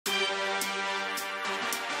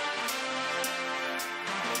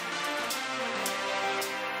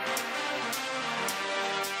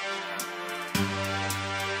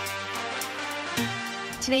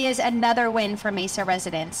Today is another win for Mesa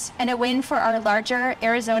residents and a win for our larger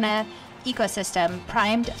Arizona ecosystem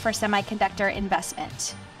primed for semiconductor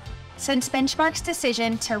investment. Since Benchmark's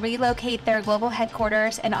decision to relocate their global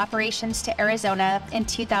headquarters and operations to Arizona in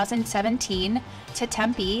 2017 to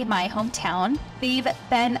Tempe, my hometown, they've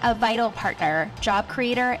been a vital partner, job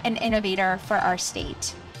creator, and innovator for our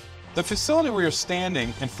state. The facility we are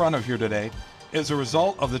standing in front of here today is a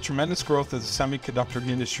result of the tremendous growth of the semiconductor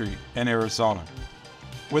industry in Arizona.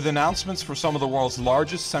 With announcements for some of the world's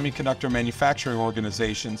largest semiconductor manufacturing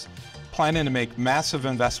organizations planning to make massive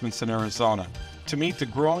investments in Arizona to meet the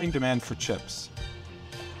growing demand for chips.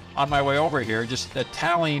 On my way over here, just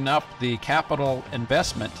tallying up the capital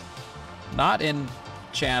investment, not in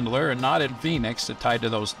Chandler and not in Phoenix tied to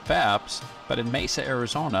those fabs, but in Mesa,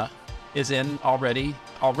 Arizona, is already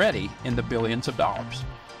in the billions of dollars.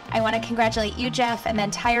 I want to congratulate you, Jeff, and the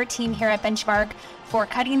entire team here at Benchmark for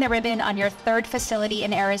cutting the ribbon on your third facility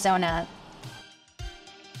in Arizona.